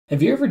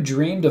Have you ever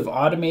dreamed of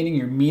automating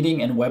your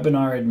meeting and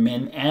webinar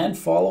admin and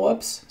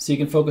follow-ups so you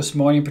can focus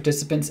more on your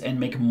participants and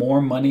make more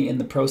money in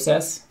the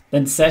process?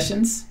 Then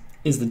Sessions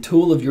is the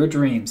tool of your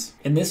dreams.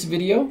 In this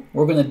video,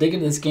 we're going to dig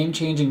into this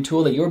game-changing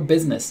tool that your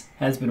business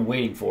has been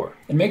waiting for.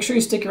 And make sure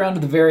you stick around to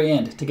the very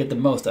end to get the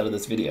most out of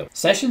this video.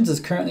 Sessions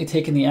is currently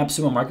taking the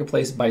AppSumo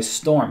marketplace by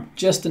storm,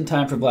 just in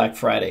time for Black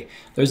Friday.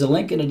 There's a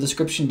link in the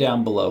description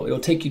down below. It'll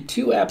take you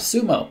to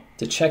AppSumo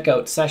to check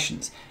out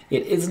Sessions.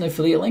 It is an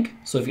affiliate link,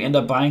 so if you end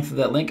up buying through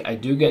that link, I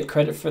do get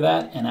credit for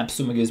that, and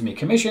AppSumo gives me a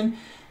commission.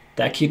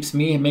 That keeps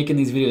me making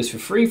these videos for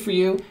free for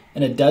you,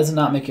 and it does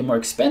not make it more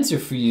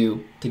expensive for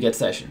you to get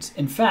Sessions.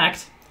 In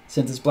fact,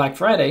 since it's Black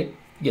Friday,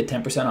 you get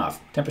 10% off.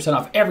 10%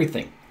 off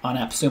everything on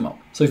AppSumo.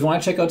 So if you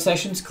want to check out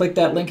Sessions, click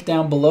that link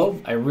down below.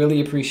 I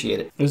really appreciate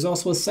it. There's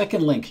also a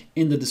second link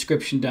in the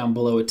description down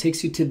below. It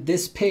takes you to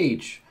this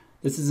page.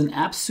 This is an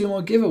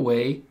AppSumo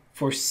giveaway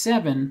for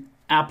 7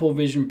 Apple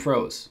Vision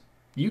Pros.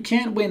 You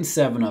can't win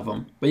 7 of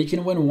them, but you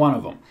can win 1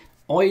 of them.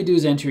 All you do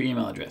is enter your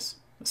email address.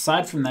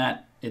 Aside from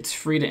that, it's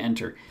free to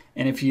enter.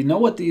 And if you know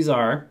what these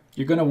are,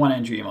 you're going to want to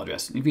enter your email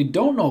address. And if you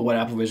don't know what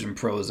Apple Vision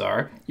Pros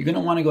are, you're going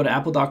to want to go to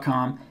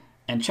apple.com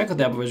and check out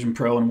the Apple Vision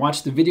Pro and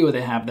watch the video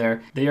they have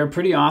there. They are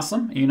pretty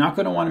awesome, and you're not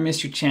going to want to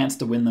miss your chance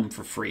to win them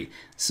for free.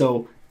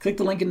 So click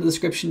the link in the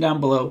description down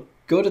below,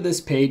 go to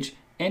this page,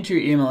 enter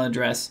your email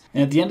address,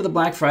 and at the end of the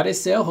Black Friday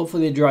sale,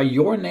 hopefully they draw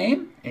your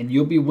name and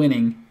you'll be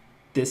winning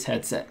this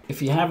headset.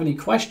 If you have any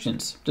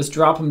questions, just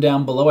drop them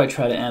down below. I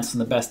try to answer them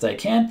the best I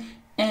can.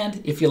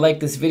 And if you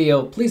like this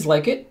video, please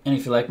like it. And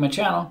if you like my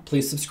channel,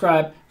 please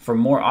subscribe for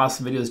more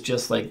awesome videos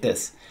just like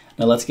this.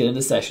 Now let's get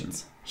into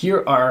Sessions.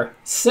 Here are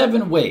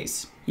 7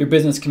 ways your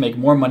business can make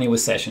more money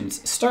with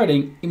Sessions,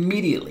 starting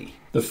immediately.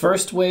 The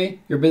first way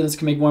your business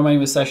can make more money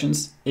with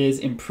Sessions is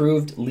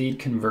improved lead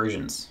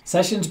conversions.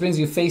 Sessions brings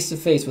you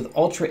face-to-face with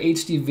Ultra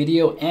HD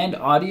video and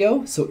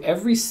audio, so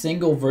every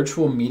single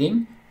virtual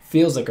meeting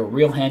feels like a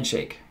real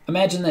handshake.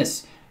 Imagine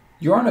this.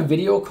 You're on a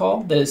video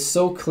call that is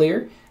so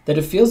clear that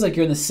it feels like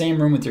you're in the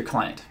same room with your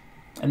client.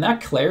 And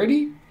that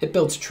clarity, it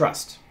builds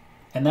trust.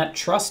 And that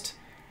trust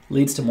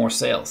leads to more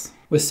sales.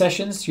 With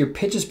Sessions, your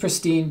pitch is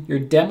pristine, your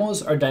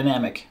demos are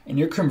dynamic, and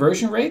your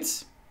conversion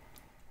rates,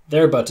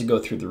 they're about to go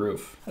through the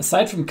roof.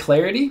 Aside from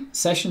clarity,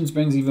 Sessions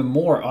brings even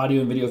more audio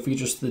and video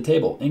features to the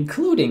table,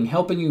 including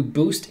helping you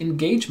boost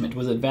engagement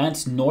with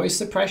advanced noise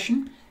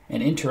suppression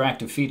and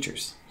interactive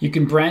features. You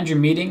can brand your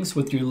meetings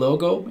with your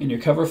logo in your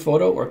cover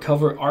photo or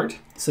cover art,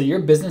 so your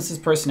business's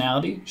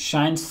personality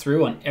shines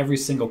through on every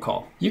single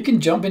call. You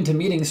can jump into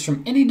meetings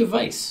from any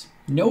device,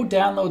 no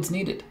downloads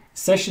needed.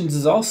 Sessions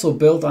is also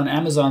built on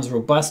Amazon's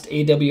robust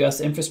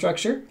AWS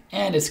infrastructure,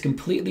 and it's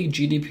completely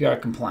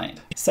GDPR compliant.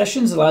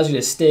 Sessions allows you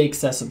to stay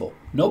accessible.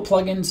 No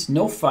plugins,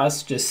 no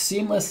fuss, just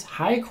seamless,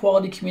 high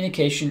quality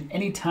communication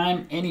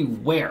anytime,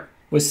 anywhere.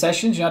 With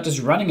Sessions, you're not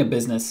just running a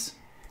business,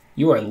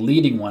 you are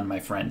leading one,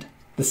 my friend.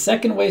 The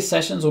second way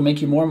Sessions will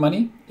make you more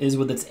money is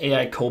with its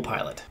AI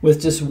Copilot.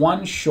 With just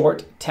one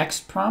short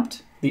text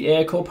prompt, the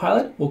AI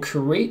Copilot will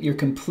create your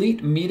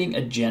complete meeting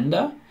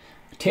agenda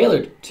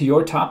tailored to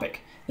your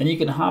topic. Then you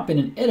can hop in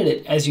and edit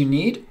it as you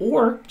need,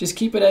 or just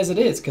keep it as it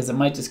is because it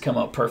might just come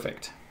out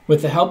perfect.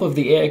 With the help of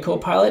the AI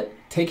Copilot,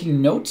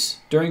 taking notes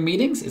during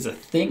meetings is a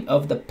thing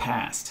of the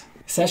past.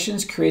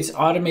 Sessions creates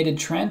automated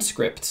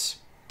transcripts,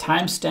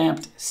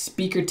 time-stamped,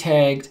 speaker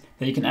tagged,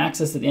 that you can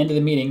access at the end of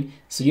the meeting,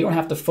 so you don't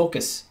have to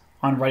focus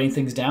on writing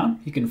things down.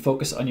 You can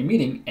focus on your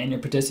meeting and your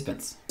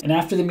participants. And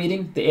after the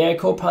meeting, the AI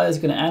Copilot is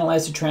going to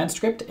analyze the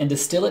transcript and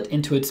distill it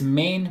into its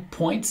main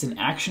points and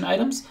action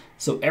items,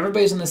 so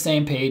everybody's on the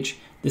same page.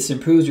 This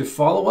improves your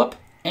follow-up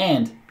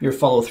and your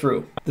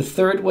follow-through. The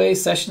third way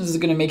Sessions is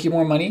going to make you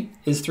more money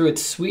is through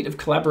its suite of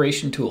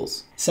collaboration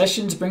tools.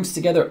 Sessions brings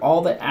together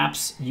all the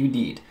apps you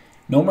need.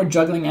 No more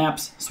juggling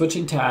apps,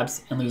 switching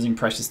tabs, and losing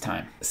precious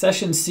time.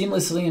 Sessions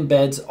seamlessly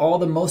embeds all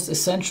the most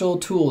essential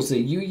tools that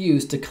you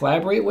use to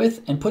collaborate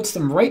with and puts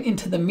them right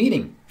into the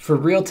meeting for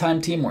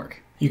real-time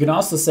teamwork. You can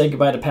also say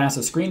goodbye to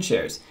passive screen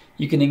shares.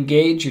 You can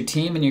engage your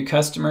team and your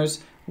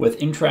customers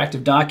with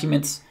interactive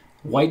documents,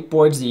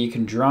 whiteboards that you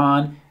can draw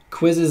on,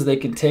 quizzes they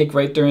can take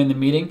right during the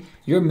meeting.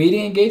 Your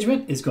meeting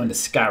engagement is going to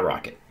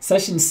skyrocket.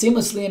 Sessions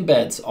seamlessly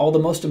embeds all the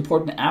most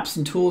important apps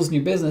and tools in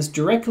your business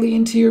directly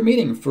into your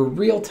meeting for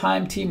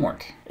real-time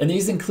teamwork. And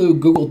these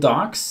include Google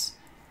Docs,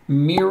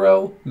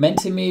 Miro,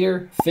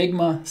 Mentimeter,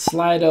 Figma,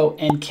 Slido,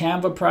 and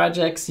Canva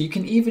projects. You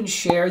can even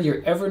share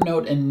your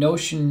Evernote and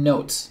Notion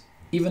notes,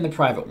 even the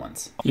private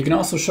ones. You can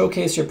also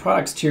showcase your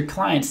products to your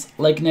clients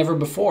like never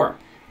before.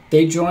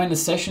 They join a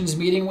Sessions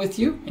meeting with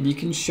you, and you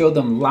can show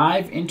them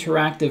live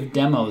interactive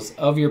demos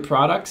of your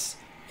products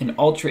in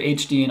Ultra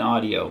HD and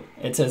audio.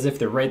 It's as if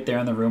they're right there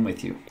in the room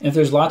with you. And if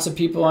there's lots of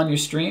people on your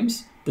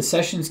streams, the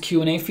Sessions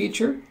Q&A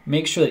feature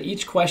makes sure that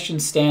each question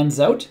stands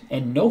out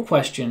and no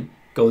question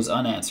goes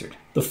unanswered.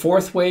 The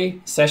fourth way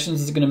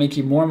Sessions is going to make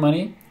you more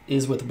money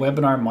is with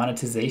webinar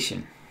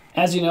monetization.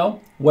 As you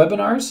know,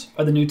 webinars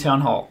are the new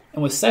town hall,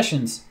 and with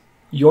Sessions,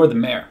 you're the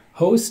mayor.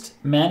 Host,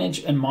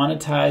 manage, and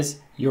monetize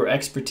your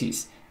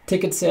expertise.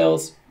 ticket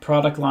sales,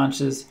 product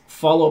launches,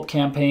 follow-up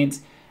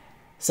campaigns.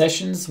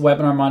 Sessions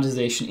webinar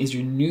monetization is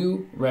your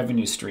new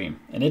revenue stream,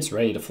 and it's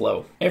ready to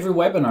flow. Every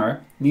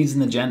webinar needs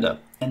an agenda,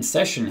 and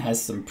Session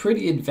has some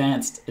pretty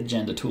advanced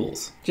agenda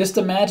tools. Just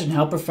imagine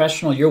how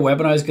professional your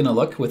webinar is going to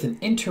look with an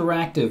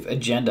interactive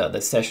agenda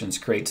that Sessions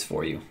creates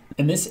for you.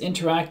 And this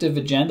interactive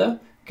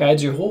agenda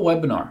guides your whole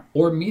webinar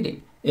or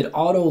meeting. It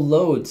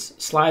auto-loads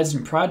slides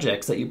and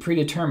projects that you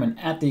predetermine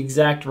at the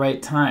exact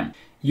right time.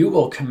 You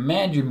will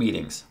command your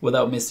meetings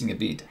without missing a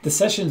beat. The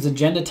Sessions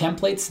agenda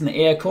templates in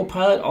the AI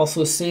Copilot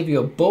also save you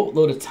a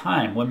boatload of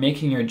time when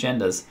making your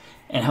agendas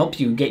and help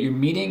you get your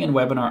meeting and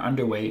webinar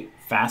underway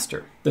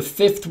faster. The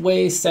fifth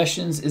way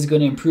Sessions is going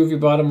to improve your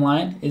bottom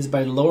line is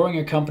by lowering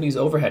your company's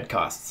overhead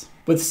costs.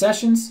 With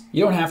Sessions,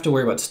 you don't have to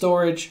worry about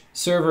storage,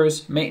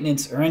 servers,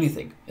 maintenance, or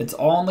anything. It's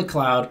all in the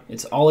cloud.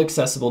 It's all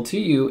accessible to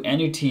you and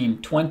your team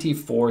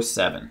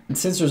 24/7. And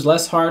since there's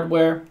less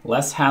hardware,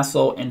 less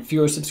hassle, and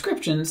fewer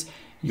subscriptions,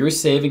 you're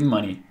saving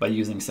money by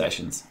using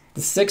Sessions.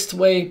 The sixth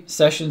way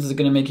Sessions is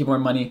going to make you more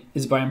money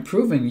is by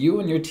improving you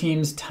and your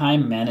team's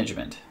time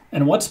management.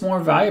 And what's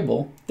more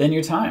valuable than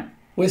your time?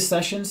 With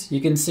Sessions,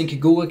 you can sync your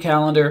Google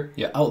Calendar,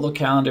 your Outlook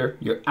Calendar,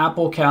 your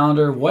Apple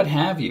Calendar, what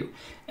have you,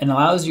 and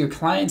allows your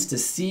clients to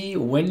see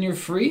when you're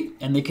free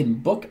and they can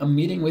book a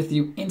meeting with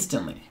you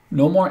instantly.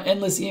 No more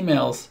endless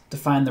emails to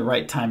find the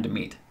right time to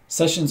meet.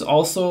 Sessions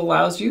also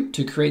allows you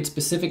to create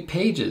specific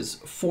pages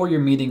for your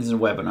meetings and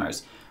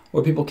webinars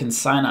where people can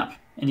sign up,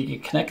 and you can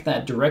connect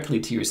that directly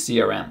to your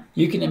CRM.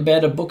 You can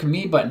embed a Book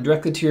Me button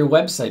directly to your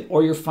website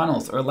or your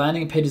funnels or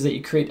landing pages that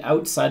you create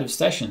outside of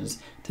Sessions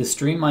to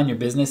streamline your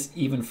business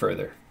even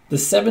further. The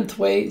seventh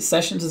way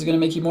Sessions is going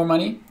to make you more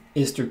money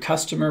is through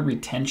customer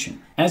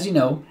retention. As you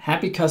know,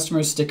 happy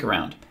customers stick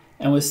around.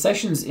 And with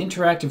Sessions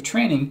interactive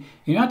training,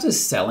 you're not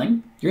just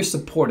selling, you're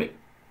supporting.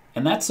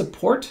 And that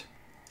support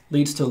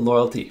leads to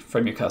loyalty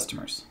from your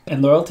customers.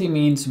 And loyalty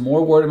means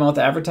more word-of-mouth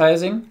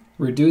advertising,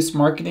 reduce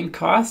marketing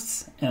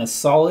costs, and a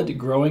solid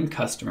growing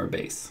customer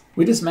base.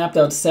 We just mapped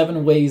out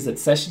 7 ways that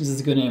Sessions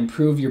is going to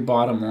improve your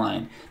bottom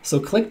line. So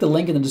click the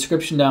link in the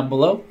description down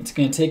below. It's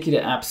going to take you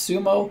to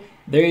AppSumo.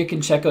 There you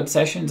can check out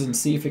Sessions and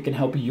see if it can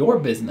help your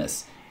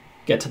business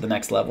get to the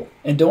next level.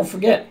 And don't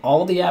forget,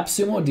 all the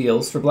AppSumo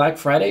deals for Black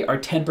Friday are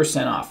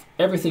 10% off,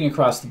 everything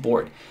across the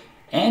board.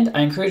 And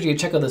I encourage you to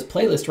check out this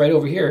playlist right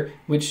over here,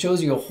 which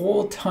shows you a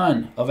whole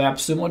ton of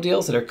AppSumo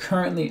deals that are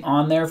currently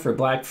on there for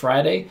Black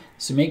Friday.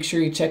 So make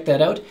sure you check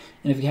that out.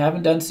 And if you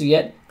haven't done so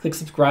yet, click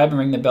subscribe and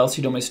ring the bell so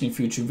you don't miss any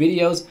future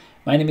videos.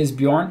 My name is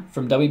Bjorn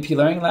from WP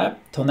Learning Lab.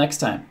 Till next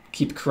time,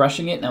 keep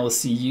crushing it, and I will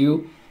see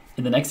you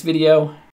in the next video.